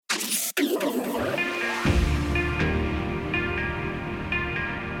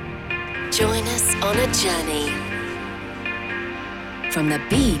on a journey from the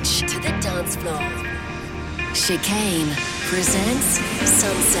beach to the dance floor. Chicane presents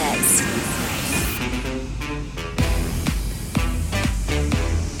Sunsets.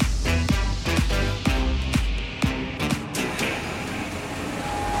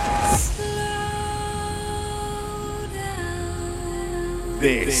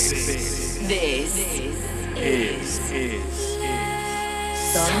 This is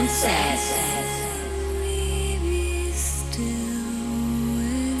Sunset.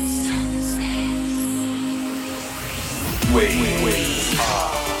 We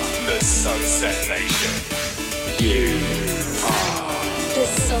are the Sunset Nation. You are The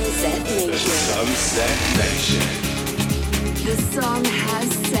Sunset the Nation. Sunset Nation. The sun has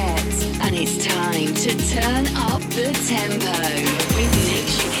set, and it's time to turn up the tempo with Nick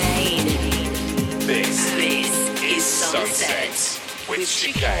Chicane. This is Sunset with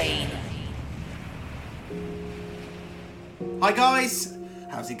Chicane. Hi guys,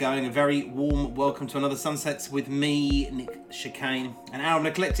 how's it going? A very warm welcome to another Sunsets with me, Nick Chicane. An hour of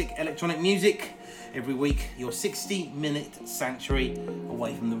eclectic electronic music every week, your 60-minute sanctuary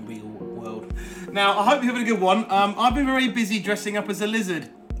away from the real world. Now, I hope you're having a good one. I've been very busy dressing up as a lizard,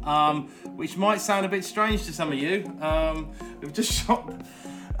 which might sound a bit strange to some of you. We've just shot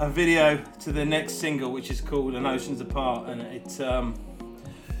a video to the next single, which is called An Oceans Apart, and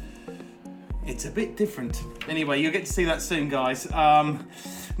it's a bit different. Anyway, you'll get to see that soon, guys.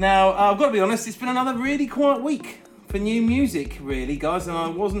 Now, I've got to be honest, it's been another really quiet week for new music, really, guys, and I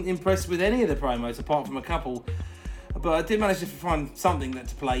wasn't impressed with any of the promos, apart from a couple. But I did manage to find something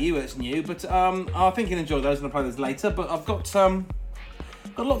to play you that's new, but I think you'll enjoy those, and I'll play those later. But I've got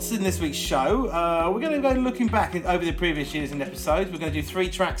lots in this week's show. We're going to go looking back over the previous years in episodes. We're going to do 3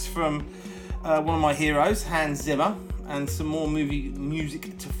 tracks from one of my heroes, Hans Zimmer, and some more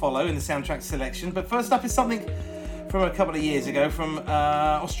music to follow in the soundtrack selection. But first up is something from a couple of years ago from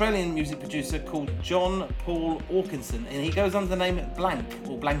Australian music producer called John Paul Orkinson, and he goes under the name Blank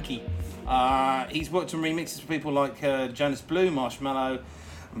or Blanky. He's worked on remixes for people like Jonas Blue, Marshmello,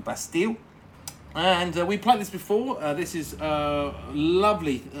 and Bastille. And we played this before. This is a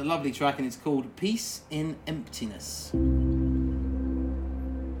lovely track, and it's called Peace in Emptiness.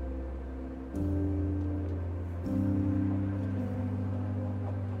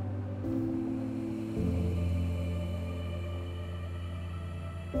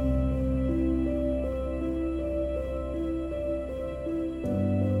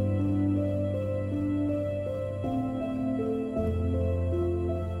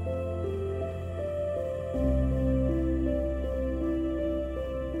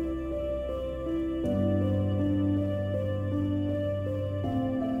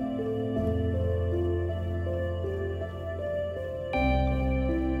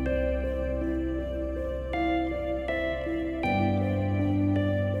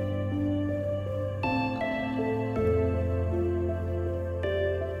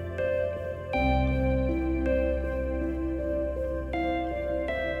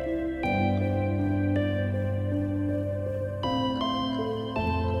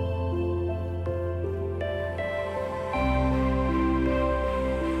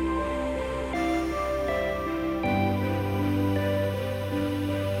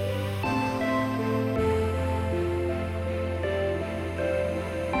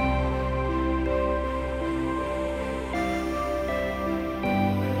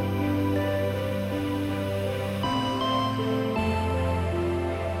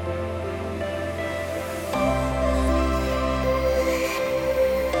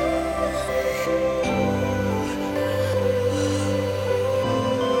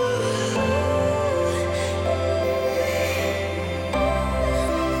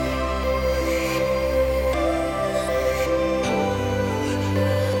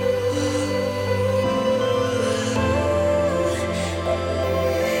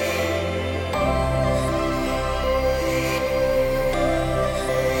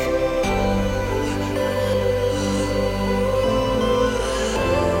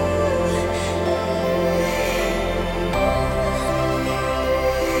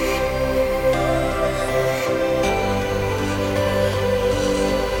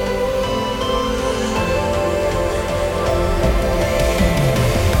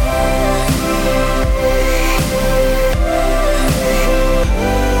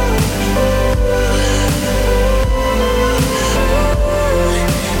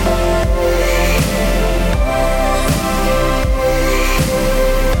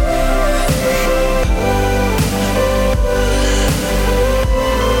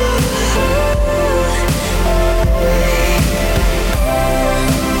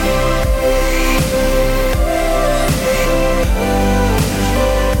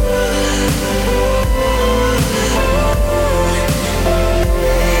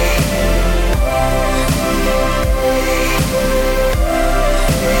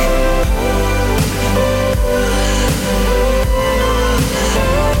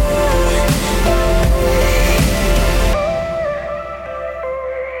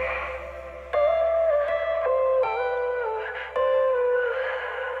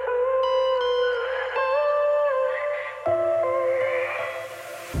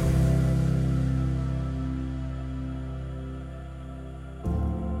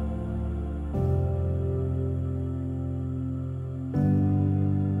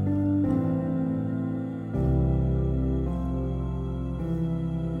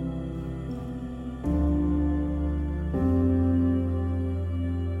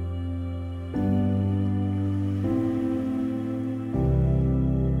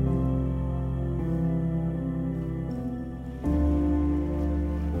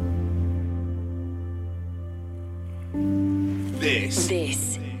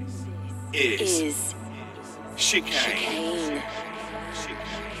 This is Chicane.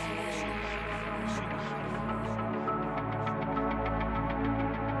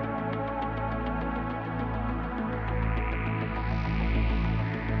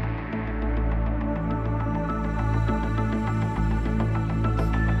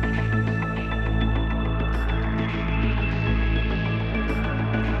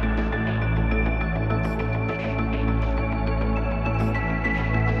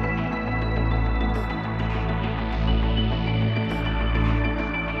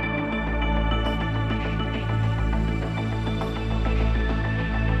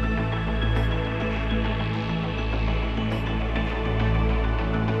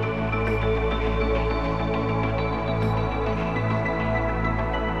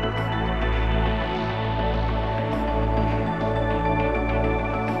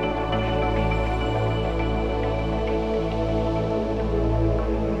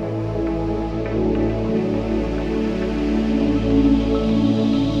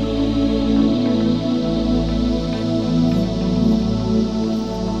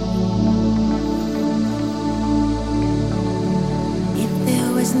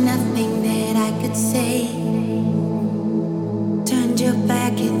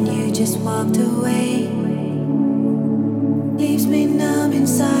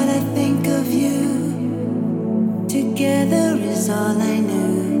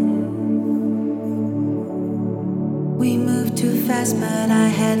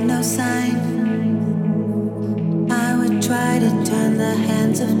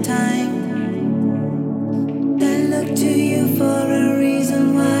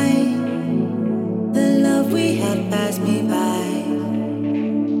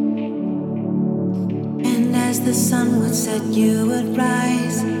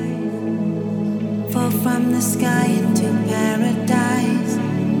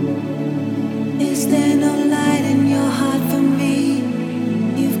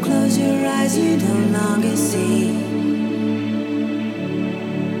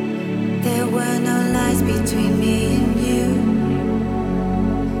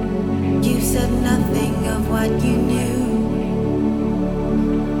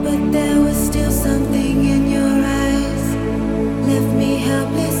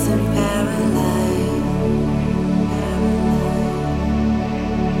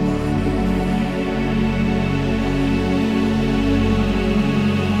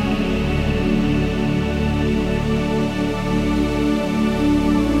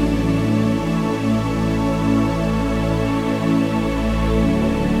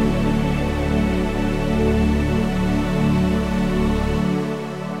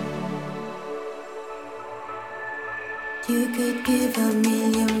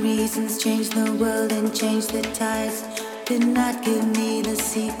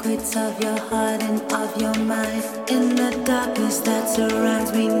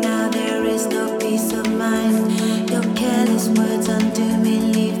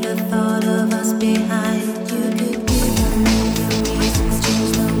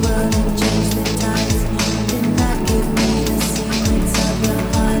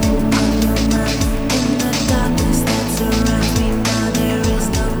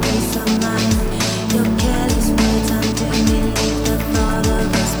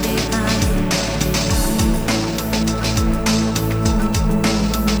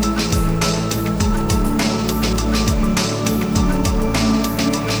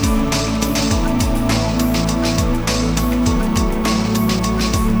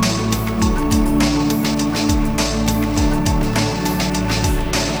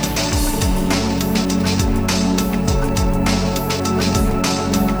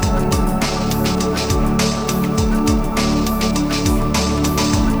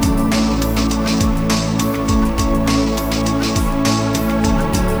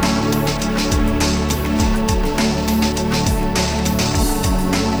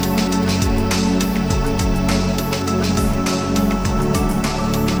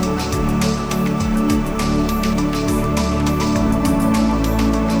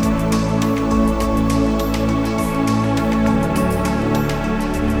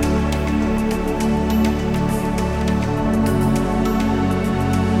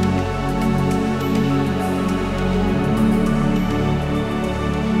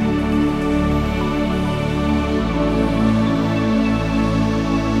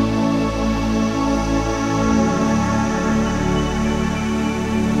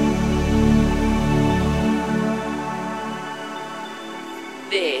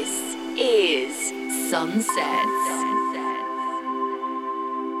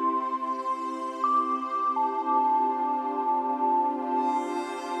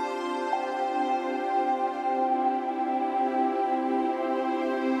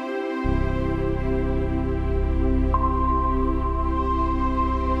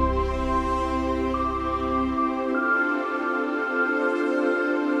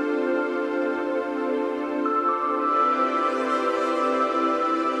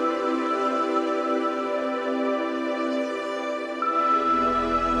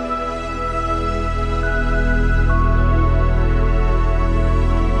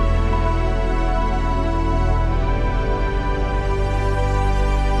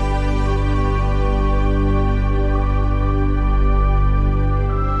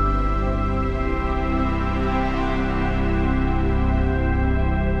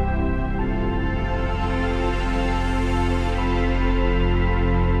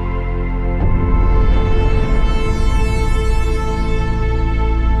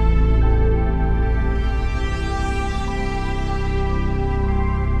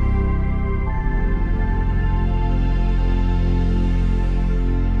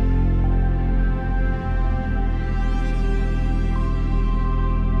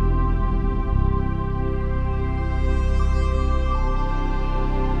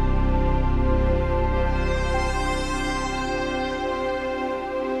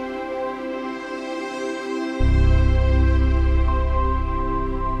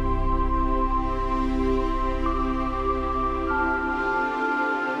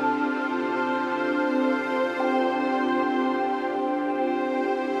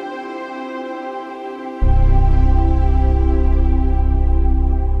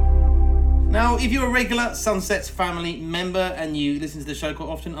 if you're a regular Sunsets family member and you listen to the show quite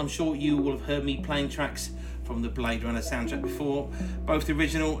often, I'm sure you will have heard me playing tracks from the Blade Runner soundtrack before, both the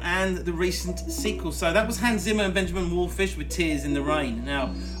original and the recent sequel. So that was Hans Zimmer and Benjamin Wallfisch with Tears in the Rain.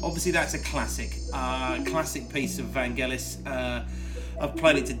 Now, obviously that's a classic piece of Vangelis. I've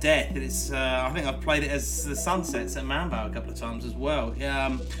played it to death. It's I think I've played it as the Sunsets at Mambo a couple of times as well.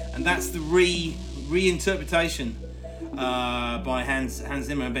 And that's the reinterpretation by Hans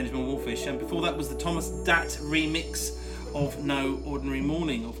Zimmer and Benjamin Wallfisch. And before that was the Thomas Datt remix of No Ordinary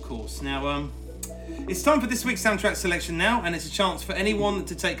Morning, of course. Now, it's time for this week's soundtrack selection now, and it's a chance for anyone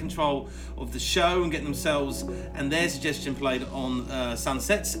to take control of the show and get themselves and their suggestion played on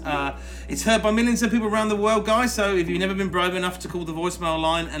Sunsets. It's heard by millions of people around the world, guys, so if you've never been brave enough to call the voicemail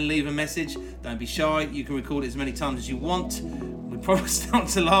line and leave a message, don't be shy. You can record it as many times as you want. We'll probably start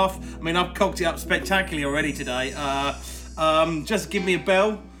to laugh. I mean, I've cocked it up spectacularly already today. Just give me a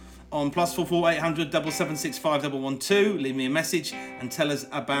bell on +44 800 776 5112. Leave me a message and tell us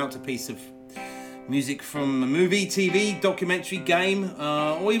about a piece of music from a movie, TV, documentary, game,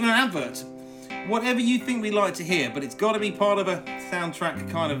 or even an advert. Whatever you think we like to hear, but it's got to be part of a soundtrack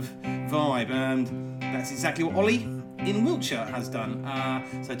kind of vibe, and that's exactly what Ollie in Wiltshire has done.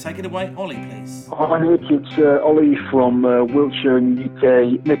 So take it away, Ollie, please. Hi Nick, it's Ollie from Wiltshire in the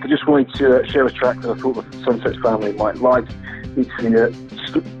UK. Nick, I just wanted to share a track that I thought the Sunsets family might like. It's the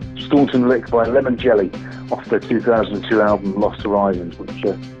Staunton Lick by Lemon Jelly off their 2002 album Lost Horizons, which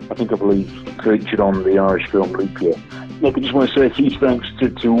I believe featured on the Irish film Leap Year. Nick, I just want to say a huge thanks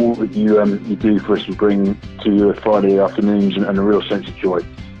to all that you do for us and bring to your Friday afternoons and a real sense of joy.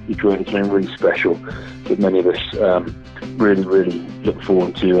 You create something really special that many of us really look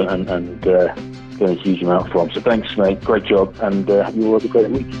forward to and get a huge amount from. So thanks, mate. Great job, and have you all have a great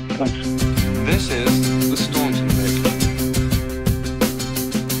week. Thanks. This is the Staunton Lick.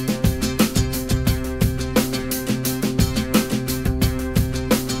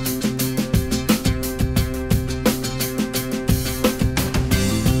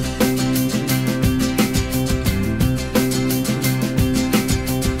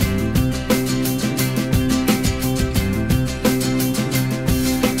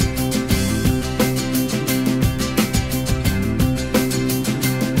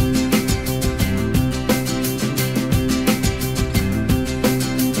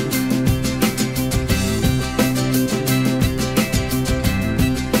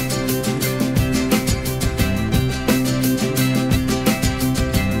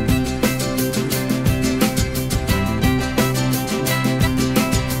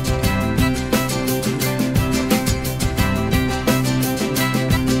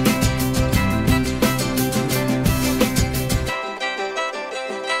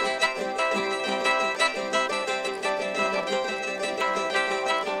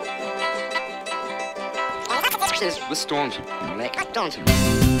 This is the Staunton Lick. Staunton.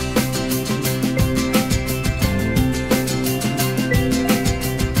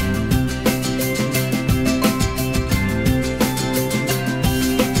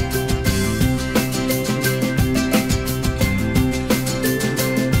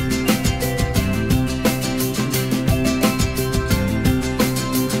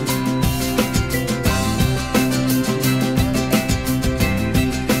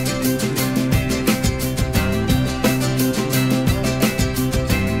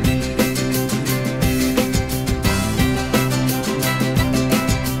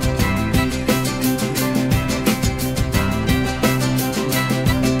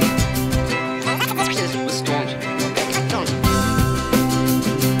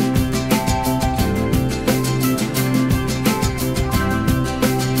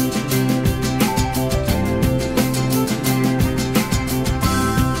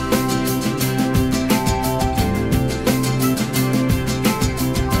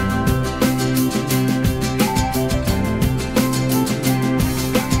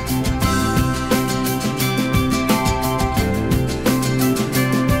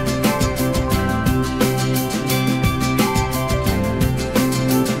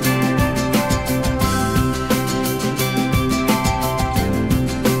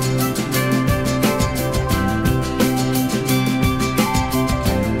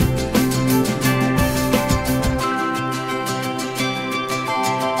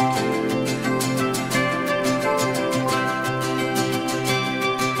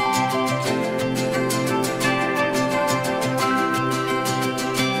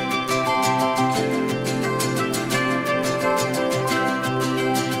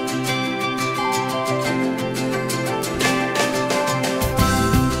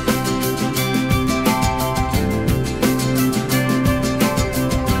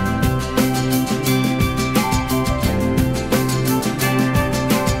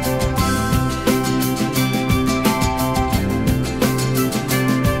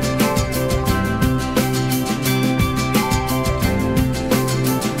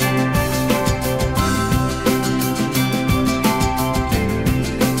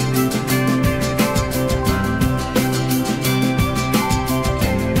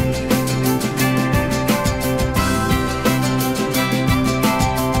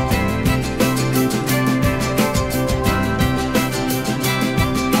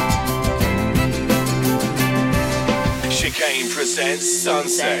 Chicane presents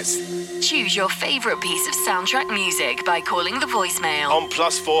Sunset. Choose your favourite piece of soundtrack music by calling the voicemail On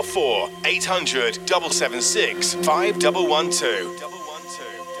 +44 800 776 5112.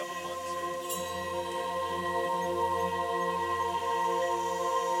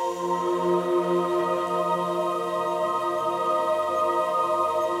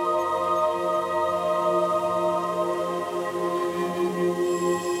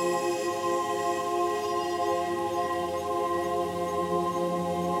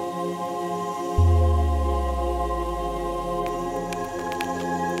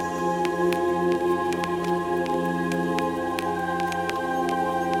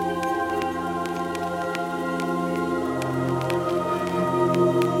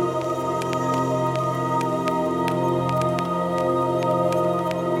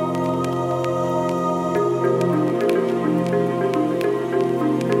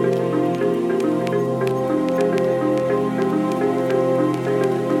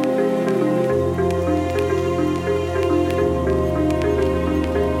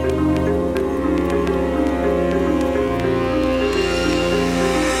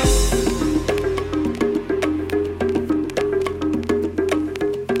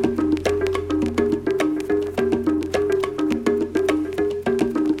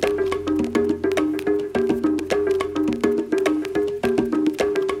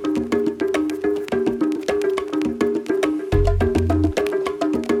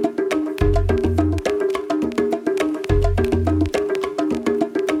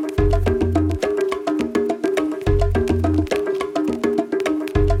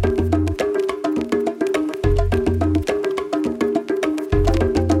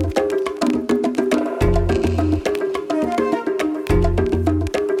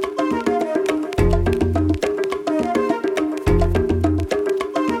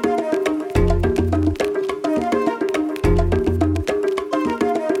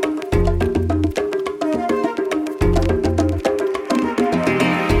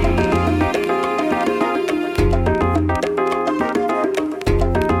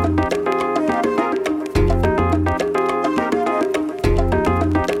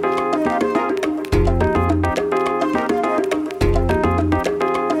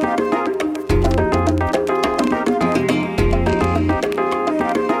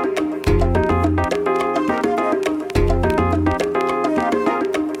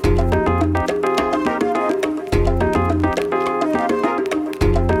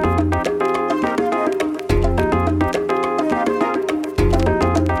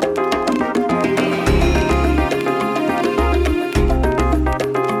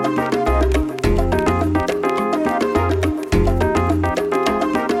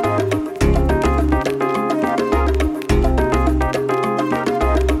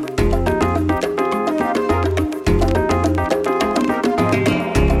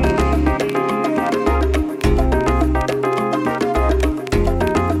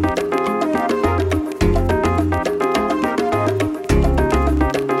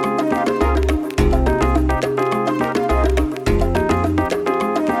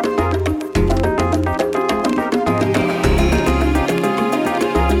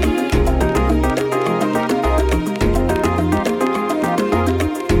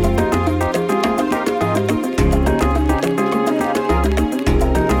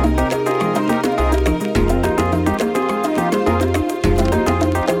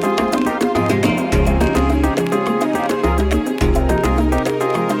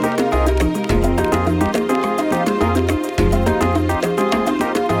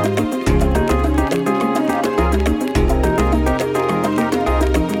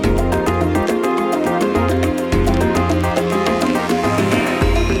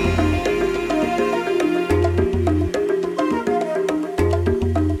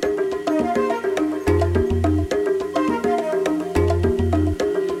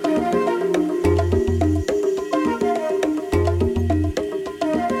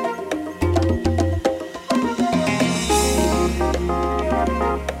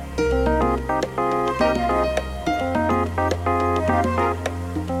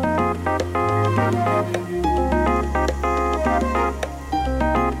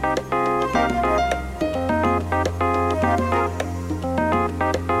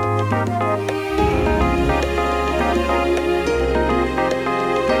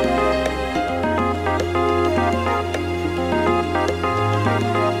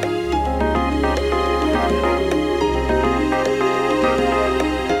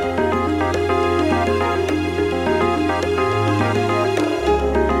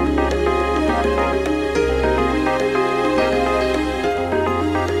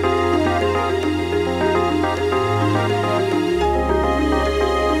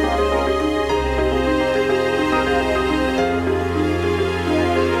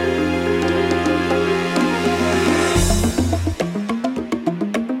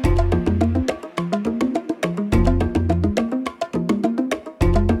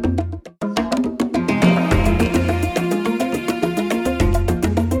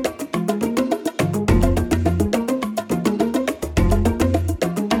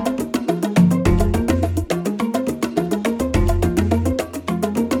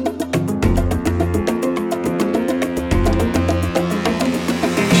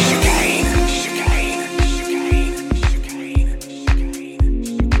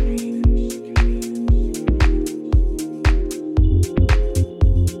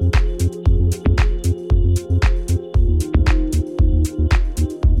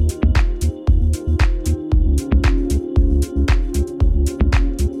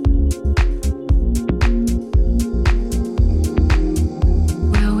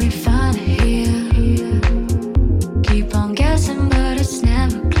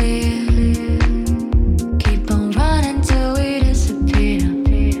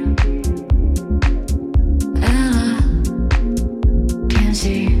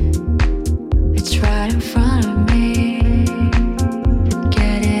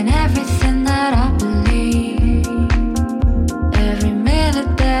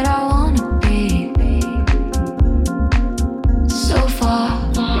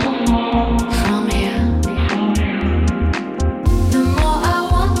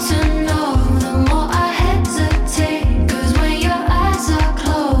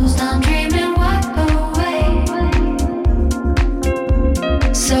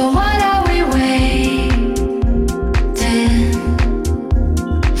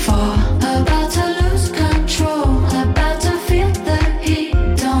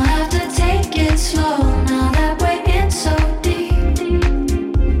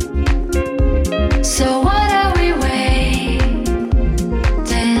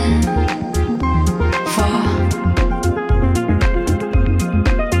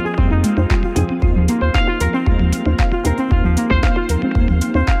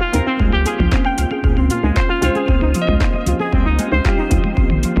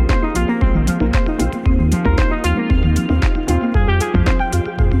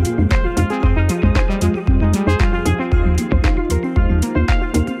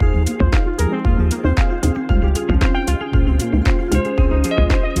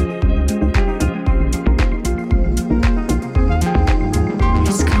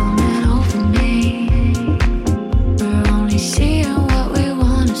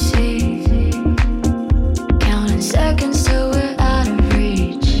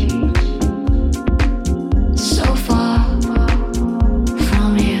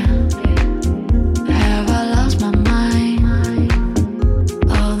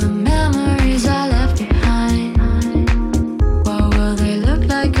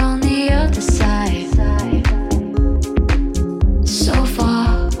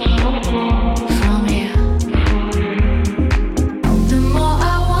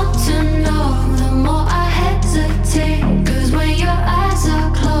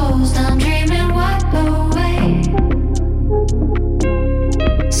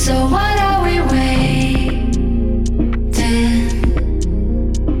 So what are we waiting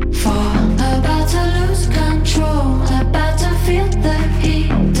for? About to lose control, about to feel the heat.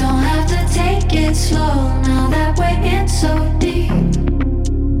 Don't have to take it slow now that we're in so deep.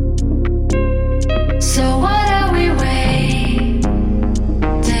 So what are we waiting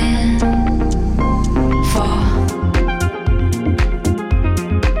for?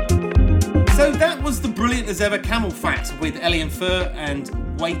 So that was the brilliant as ever Camel Fat with Ellie and Fur and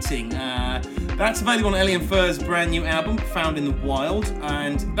Waiting. That's available on Ellie and Fur's brand new album, Found in the Wild,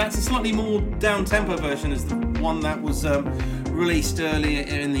 and that's a slightly more down-tempo version as the one that was released earlier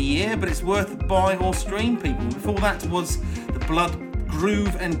in the year, but it's worth buy or stream, people. Before that was the Blood,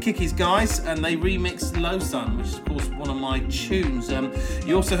 Groove and Kickies guys, and they remixed Low Sun, which is of course one of my tunes.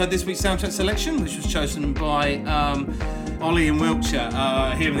 You also heard this week's soundtrack selection, which was chosen by Ollie in Wiltshire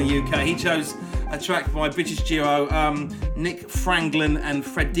here in the UK. He chose a track by British duo Nick Franklin and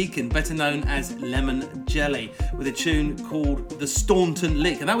Fred Deacon, better known as Lemon Jelly, with a tune called The Staunton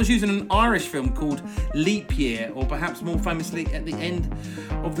Lick. And that was used in an Irish film called Leap Year, or perhaps more famously at the end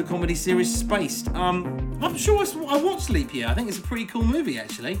of the comedy series Spaced. I'm sure I watched Leap Year. I think it's a pretty cool movie,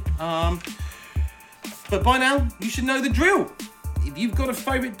 actually. But by now, you should know the drill. If you've got a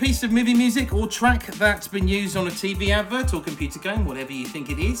favourite piece of movie music or track that's been used on a TV advert or computer game, whatever you think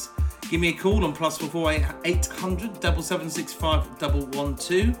it is, give me a call on +44 800 7765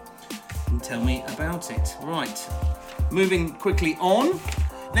 112 and tell me about it. Right, moving quickly on.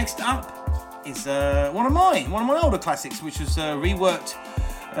 Next up is one of my older classics, which was reworked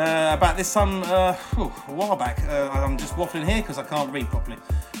about this time a while back. I'm just waffling here because I can't read properly.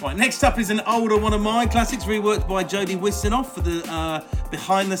 Right, next up is an older one of my classics, reworked by Jody Wisternoff for the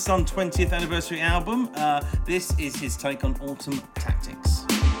Behind the Sun 20th anniversary album. This is his take on Autumn Tactics.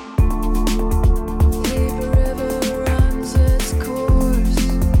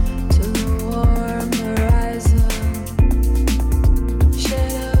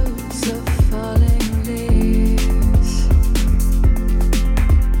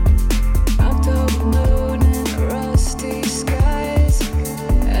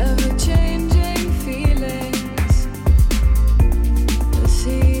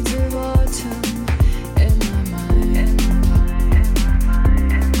 Seeds of autumn in my mind.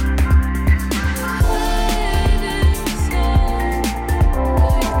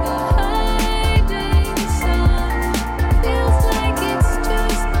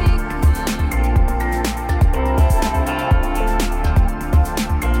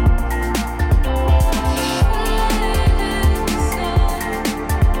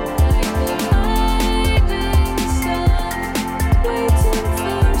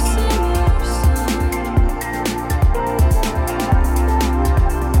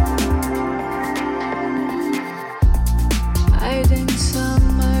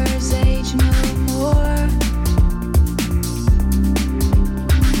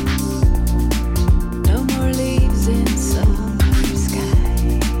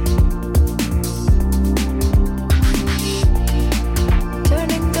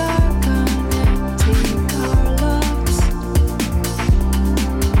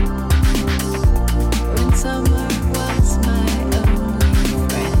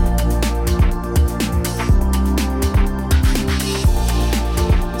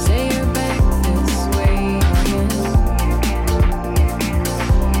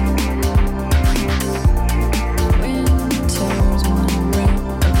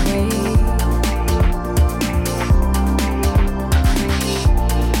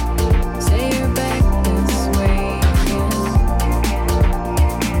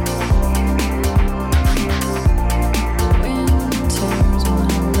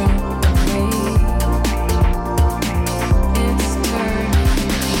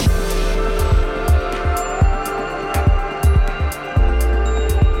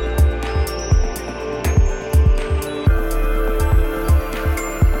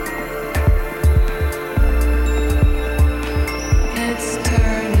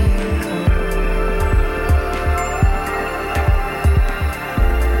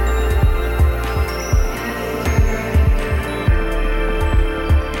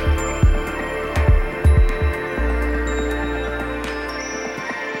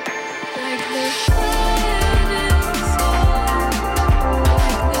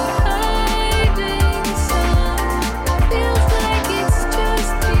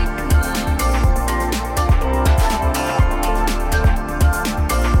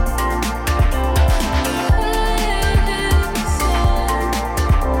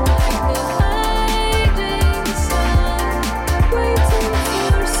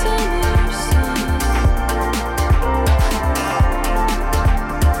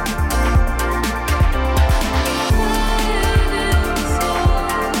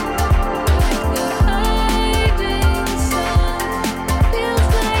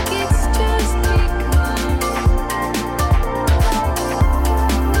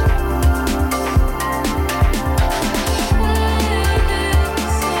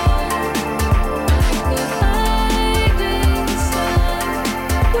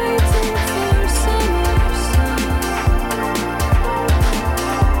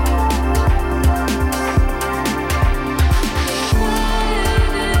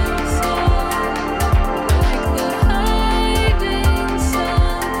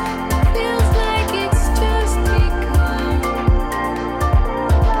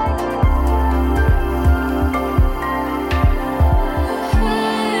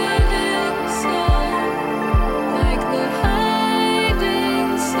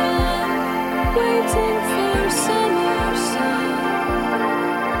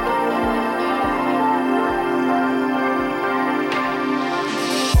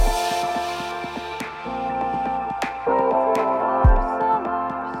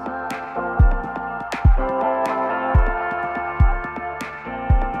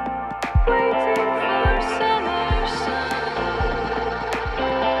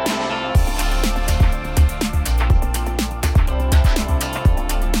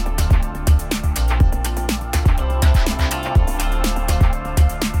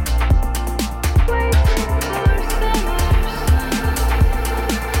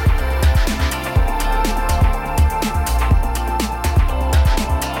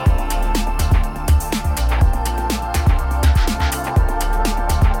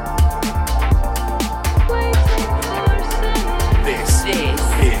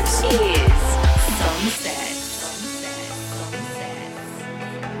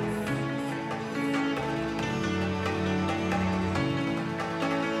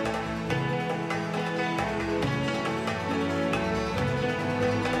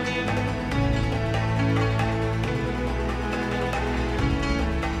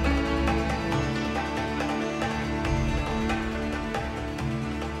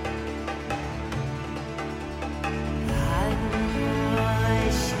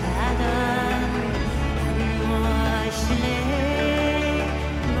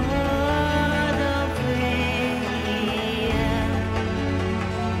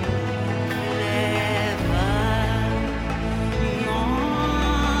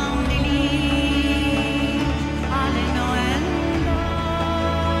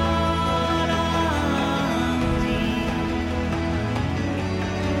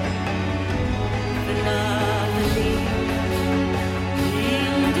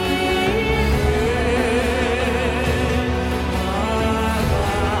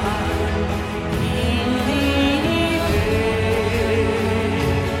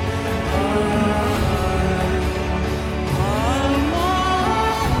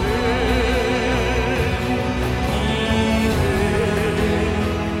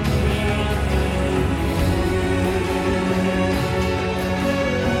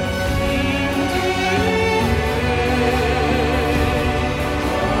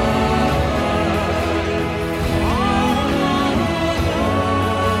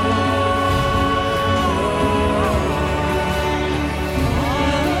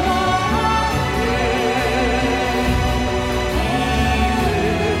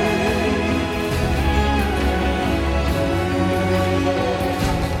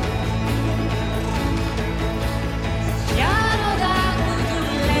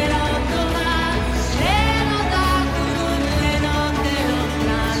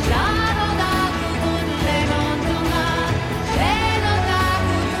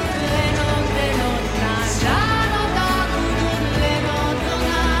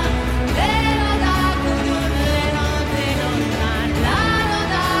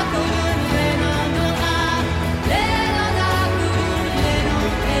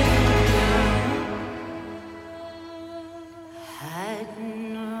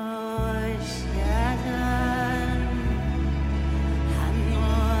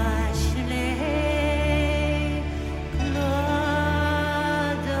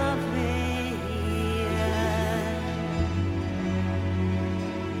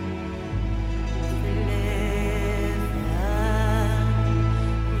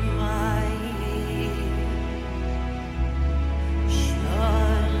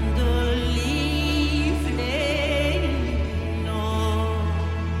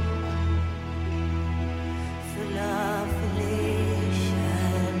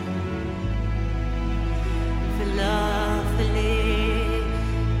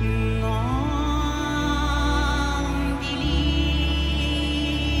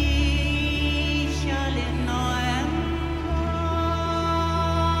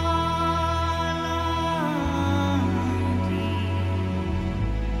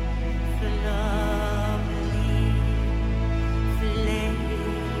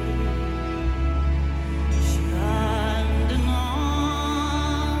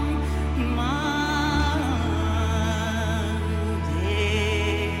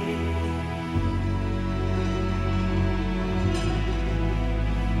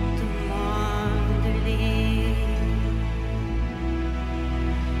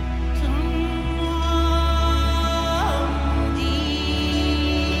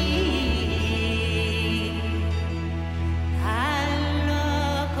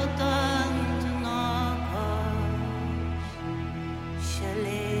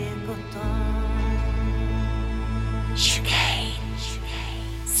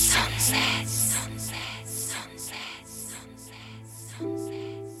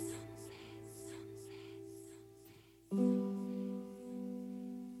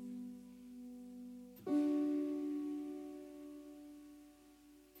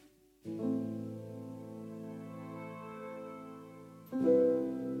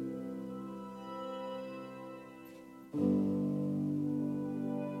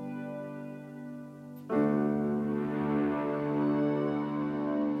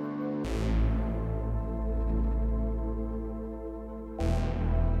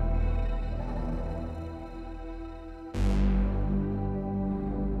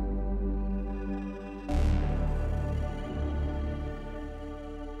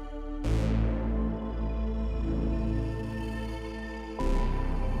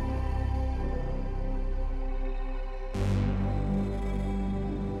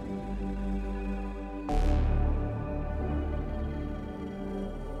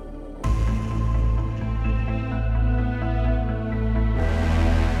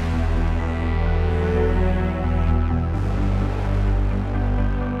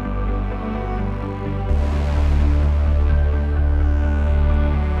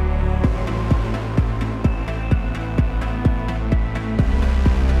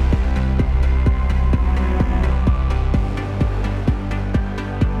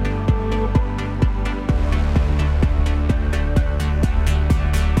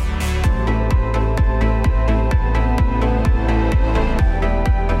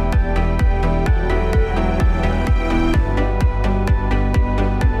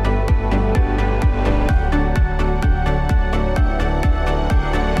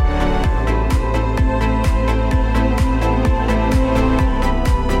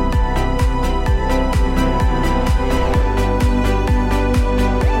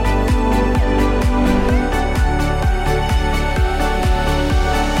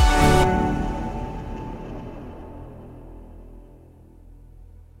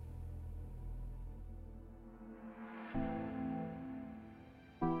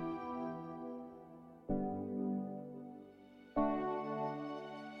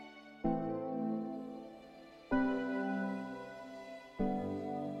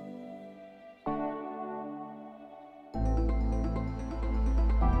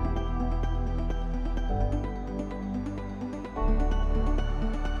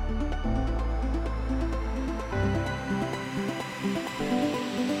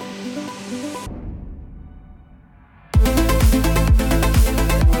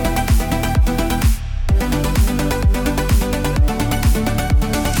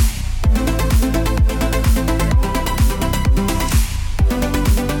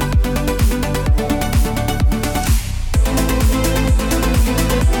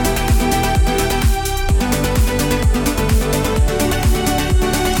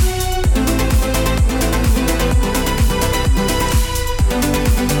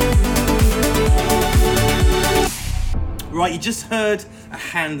 Right, you just heard a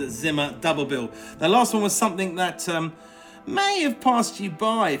Hans Zimmer double bill. The last one was something that may have passed you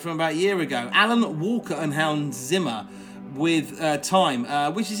by from about a year ago. Alan Walker and Hans Zimmer with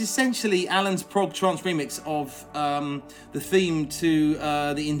Time, which is essentially Alan's prog trance remix of the theme to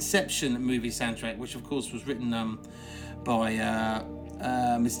the Inception movie soundtrack, which of course was written by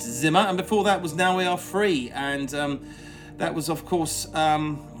Mr. Zimmer, and before that was Now We Are Free, and that was of course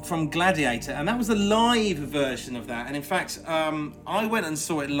from Gladiator, and that was a live version of that. And in fact, I went and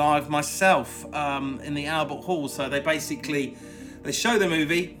saw it live myself in the Albert Hall. So they show the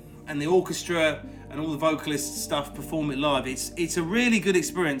movie and the orchestra and all the vocalist stuff perform it live. It's a really good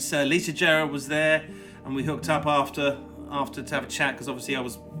experience. Lisa Gerrard was there, and we hooked up after to have a chat, because obviously I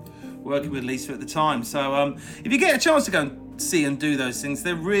was working with Lisa at the time. So if you get a chance to go and see and do those things,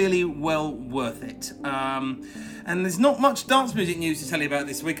 they're really well worth it. And there's not much dance music news to tell you about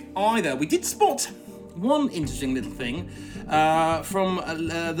this week either. We did spot one interesting little thing from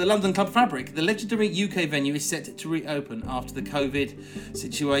the London Club Fabric. The legendary UK venue is set to reopen after the COVID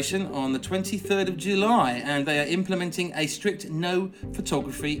situation on the 23rd of July, and they are implementing a strict no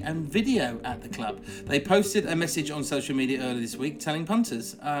photography and video at the club. They posted a message on social media earlier this week telling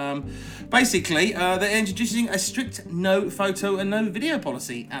punters. Basically, they're introducing a strict no photo and no video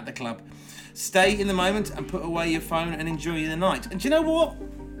policy at the club. Stay in the moment and put away your phone and enjoy the night. And do you know what?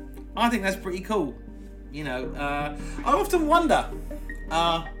 I think that's pretty cool. You know, I often wonder,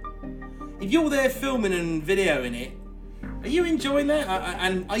 if you're there filming and videoing it, are you enjoying that?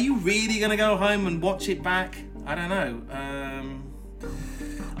 And are you really going to go home and watch it back? I don't know.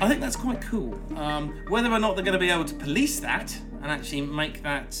 I think that's quite cool. Whether or not they're going to be able to police that and actually make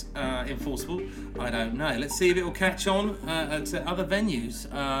that enforceable, I don't know. Let's see if it will catch on at other venues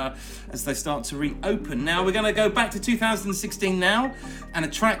as they start to reopen. Now we're going to go back to 2016 now, and a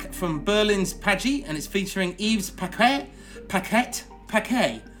track from Berlin's Paggy, and it's featuring Yves Paquet,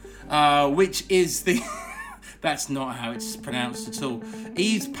 which is the... That's not how it's pronounced at all.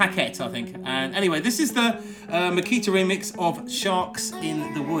 Yves Paquet, I think. And anyway, this is the Makita remix of Sharks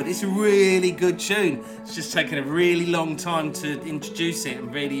in the Wood. It's a really good tune. It's just taken a really long time to introduce it.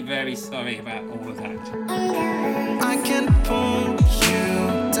 I'm really very sorry about all of that. I can pull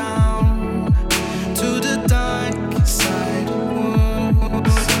you down to the dark side.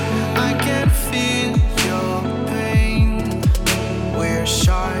 I can feel your pain. We're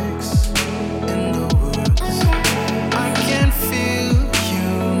sharks in the woods. I can feel you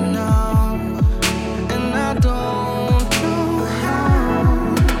now, and I don't know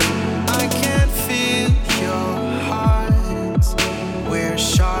how. I can feel your heart. We're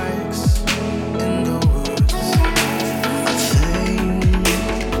sharks in the woods. I think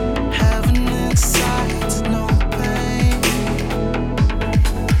heaven inside, no pain.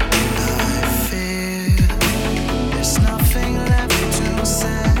 I feel there's nothing left to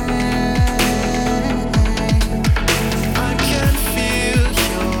say. I can feel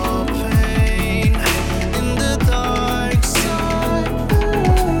your pain in the dark side.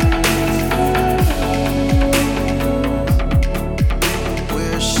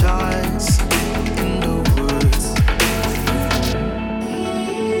 We're sharks in the woods.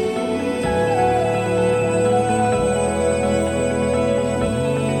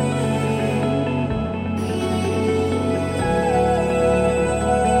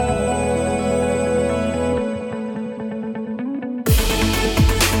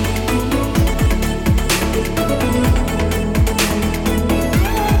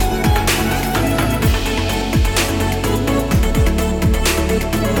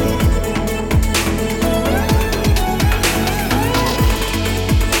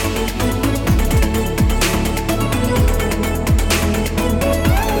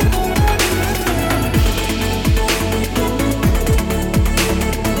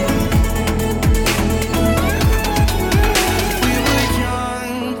 We were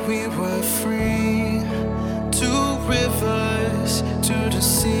young, we were free. 2 rivers to the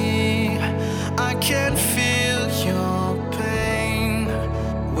sea. I can feel your pain.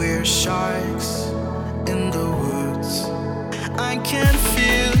 We're sharks in the woods. I can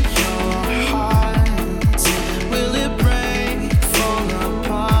feel your heart. Will it break, fall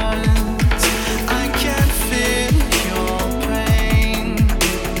apart? I can feel your pain.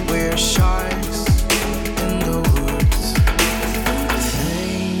 We're sharks in the woods. I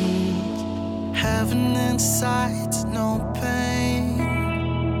think heaven inside, no pain.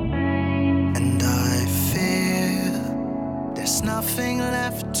 And I feel there's nothing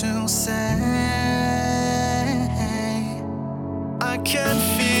left to say. I can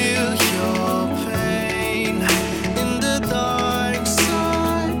feel your pain in the dark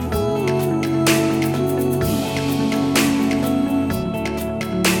side.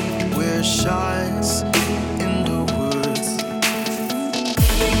 We're sharks in the woods.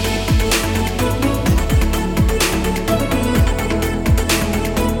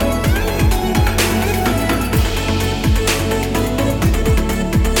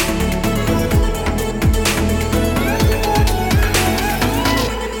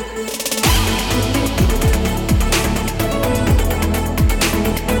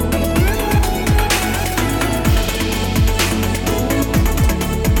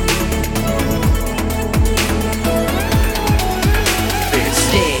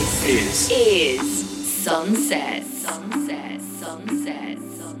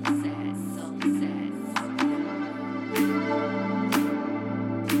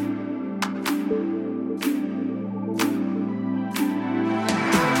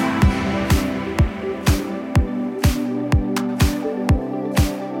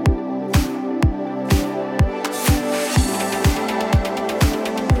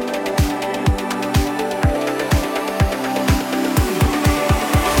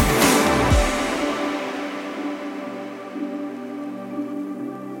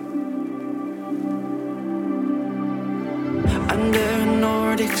 under a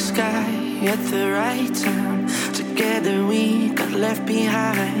Nordic sky at the right time. Together we got left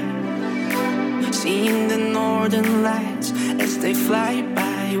behind. Seeing the northern lights as they fly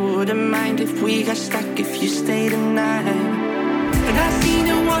by. Wouldn't mind if we got stuck if you stayed the night. And I see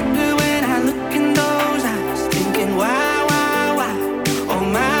no wonder when I look in those eyes, thinking why, oh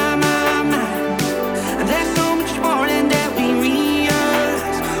my, my, my. And there's so much more than that we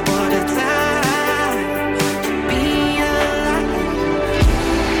realize. What a time to be alive.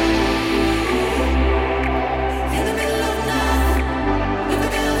 In the middle of nothing, we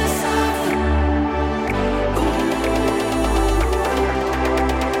were building something.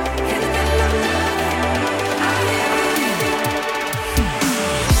 In the middle of nothing, I hear you.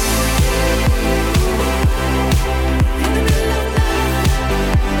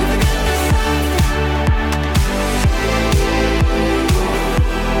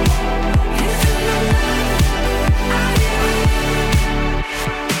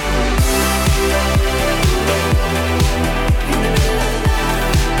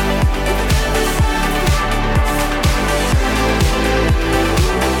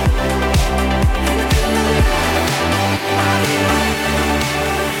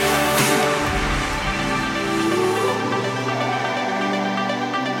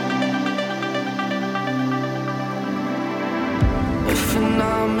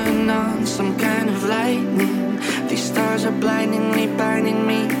 Phenomenon, some kind of lightning. These stars are blinding me, blinding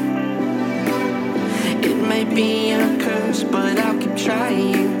me. It may be a curse, but I'll keep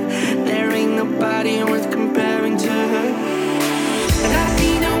trying. There ain't nobody worth comparing to her. And I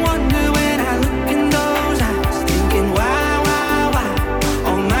see no wonder when I look in those eyes, thinking why,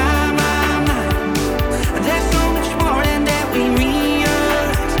 oh my, my, my. And there's so much more than that we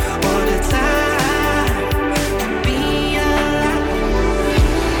realize. What a time to be alive.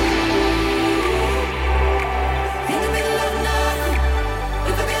 In the middle of nothing,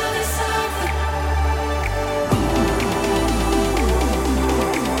 we were building something.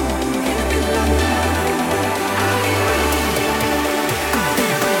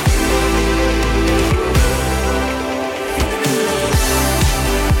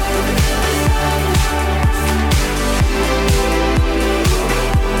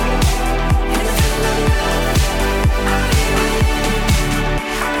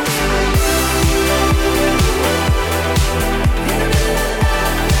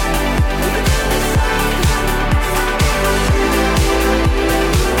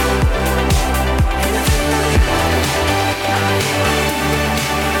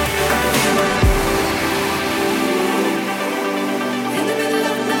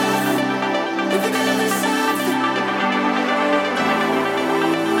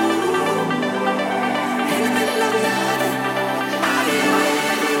 In the middle of nothing, I hear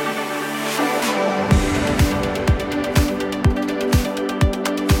you.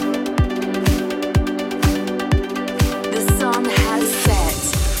 The sun has set,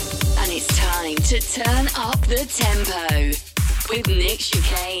 and it's time to turn up the tempo with Nick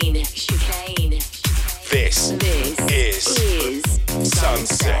Chicane. This This is is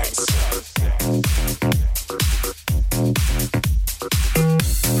Sunset.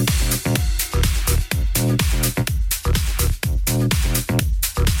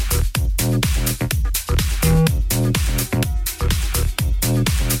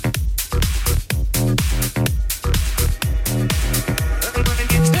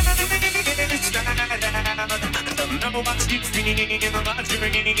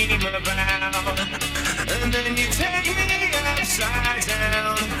 And then you take me upside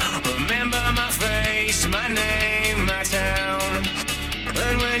down. Remember my face, my name, my town.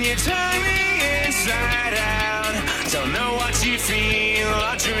 And when you turn me inside out, don't know what you feel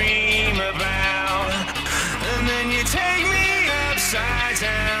or dream about. And then you take me upside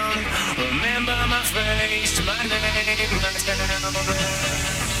down. Remember my face, my name, my town.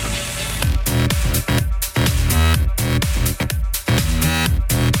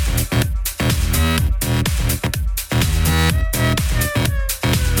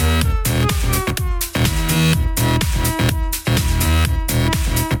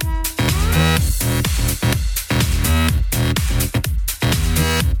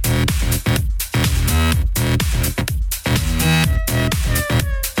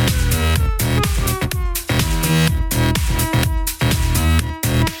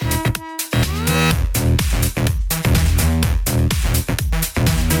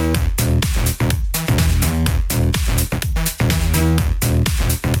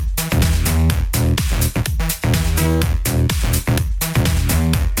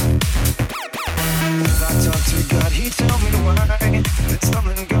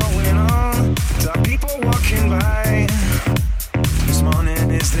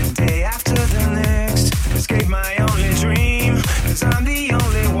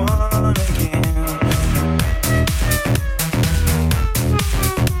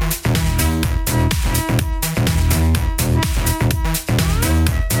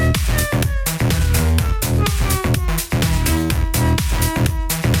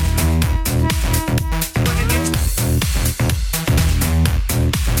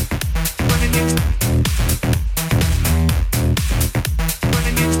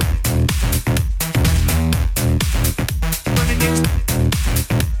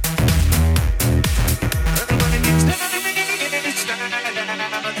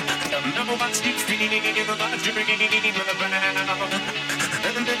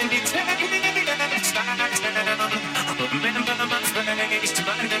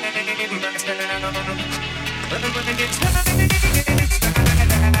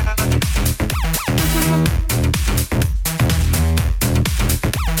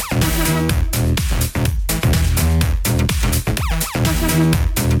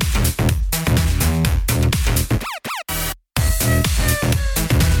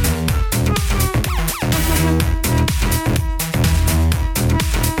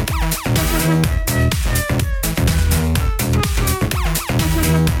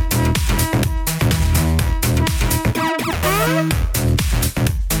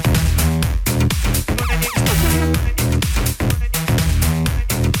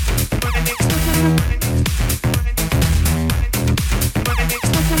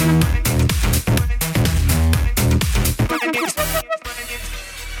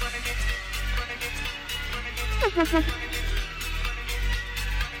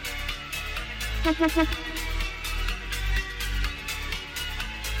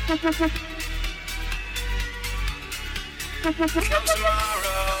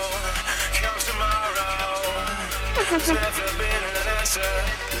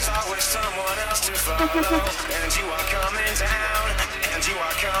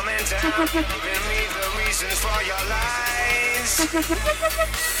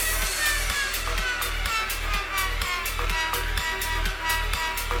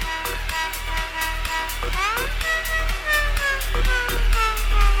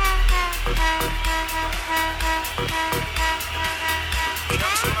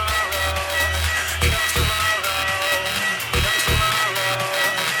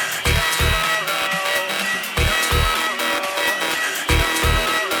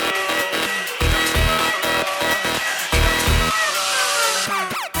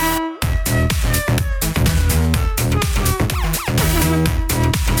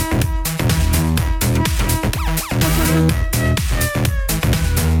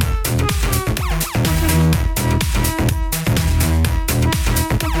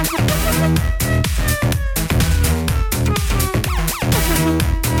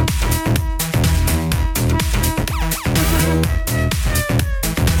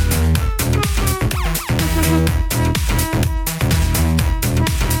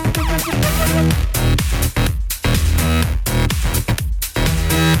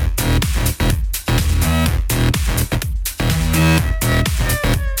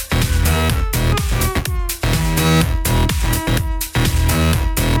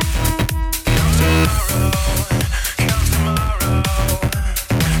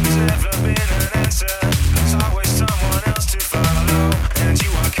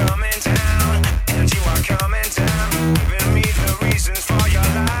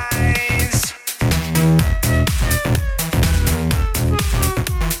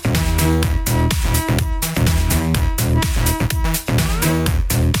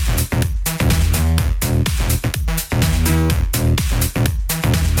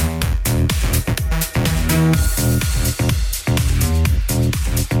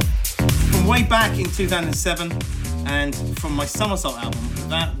 Back in 2007, and from my Somersault album,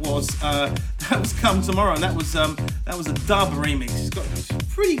 that was Come Tomorrow, and that was a dub remix. It's got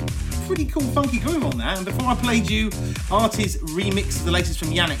pretty cool funky groove on that. And before I played you Artie's remix of the latest from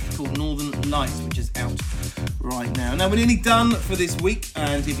Yannick called Northern Lights, which is out right now. Now we're nearly done for this week,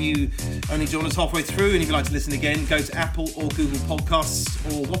 and if you only join us halfway through and if you'd like to listen again, go to Apple or Google Podcasts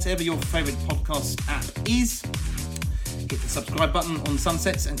or whatever your favourite podcast app is. Hit the subscribe button on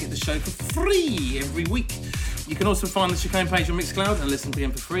Sunsets and get the show for free every week. You can also find the Chicane page on Mixcloud and listen to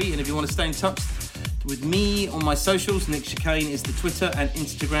them for free. And if you want to stay in touch with me on my socials, Nick Chicane is the Twitter and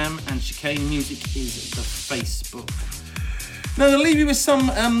Instagram, and Chicane Music is the Facebook. Now I'll leave you with some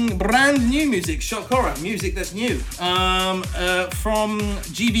brand new music, shock horror music that's new, from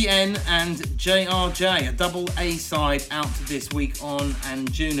GVN and JRJ, a double A side out this week on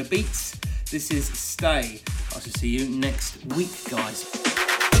Anjuna Beats. This is Stay. I shall see you next week, guys.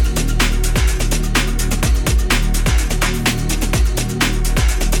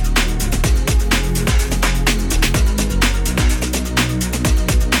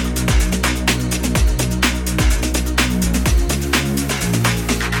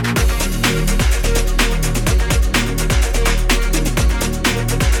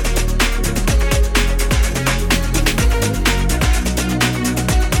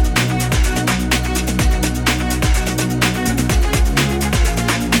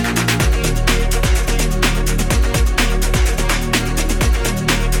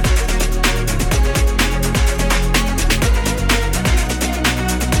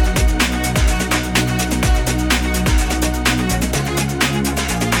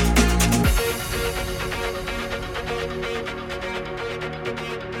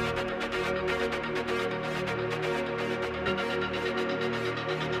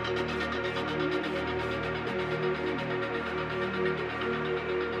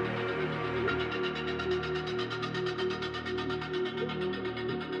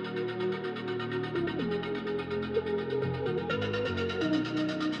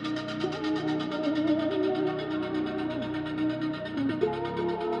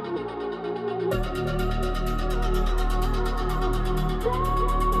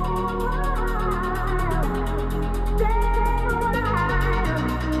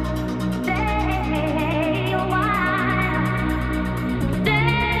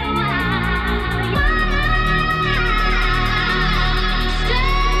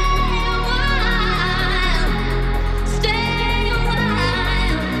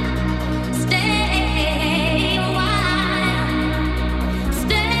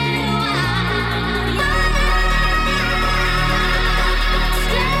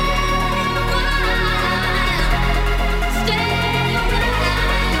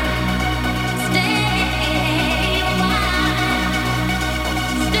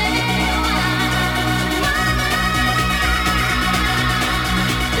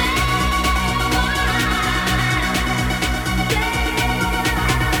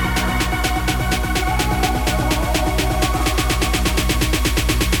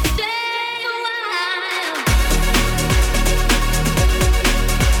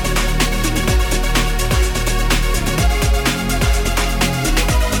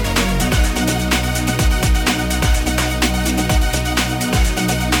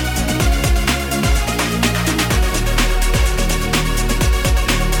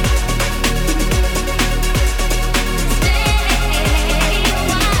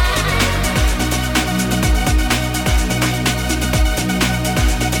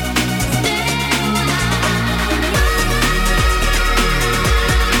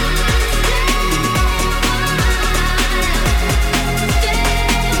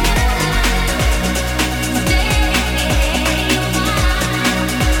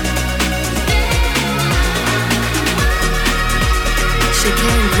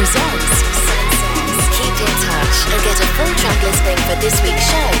 and get a full track listing for this week's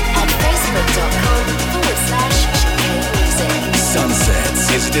show at facebook.com/chicane music.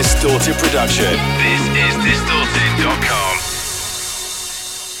 Sunsets is a Distorted production. This is Distorted.com.